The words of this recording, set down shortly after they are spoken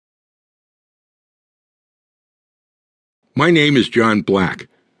My name is John Black.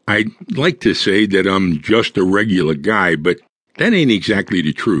 I'd like to say that I'm just a regular guy, but that ain't exactly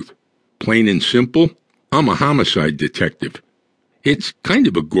the truth. Plain and simple, I'm a homicide detective. It's kind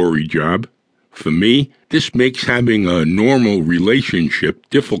of a gory job. For me, this makes having a normal relationship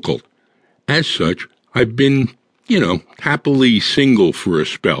difficult. As such, I've been, happily single for a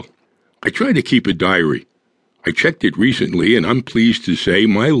spell. I try to keep a diary. I checked it recently, and I'm pleased to say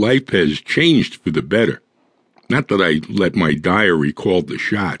my life has changed for the better. Not that I let my diary call the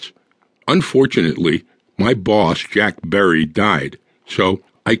shots. Unfortunately, my boss, Jack Berry, died, so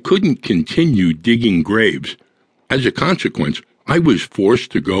I couldn't continue digging graves. As a consequence, I was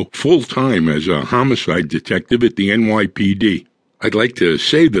forced to go full-time as a homicide detective at the NYPD. I'd like to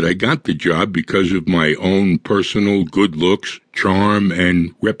say that I got the job because of my own personal good looks, charm,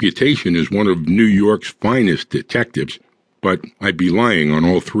 and reputation as one of New York's finest detectives, but I'd be lying on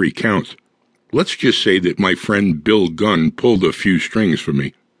all three counts. Let's just say that my friend Bill Gunn pulled a few strings for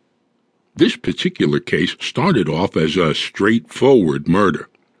me. This particular case started off as a straightforward murder.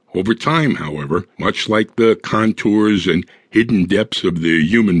 Over time, however, much like the contours and hidden depths of the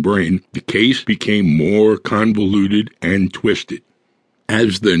human brain, the case became more convoluted and twisted.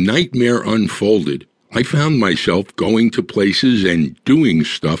 As the nightmare unfolded, I found myself going to places and doing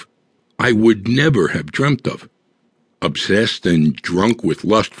stuff I would never have dreamt of. Obsessed and drunk with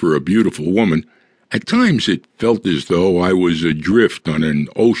lust for a beautiful woman, at times it felt as though I was adrift on an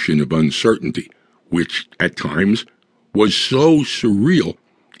ocean of uncertainty, which, at times, was so surreal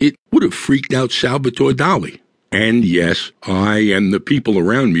it would have freaked out Salvatore Dali. And yes, I and the people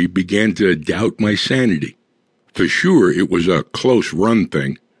around me began to doubt my sanity. For sure, it was a close-run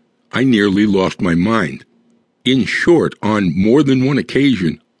thing. I nearly lost my mind. In short, on more than one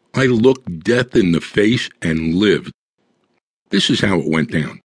occasion, I looked death in the face and lived. This is how it went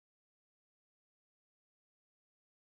down.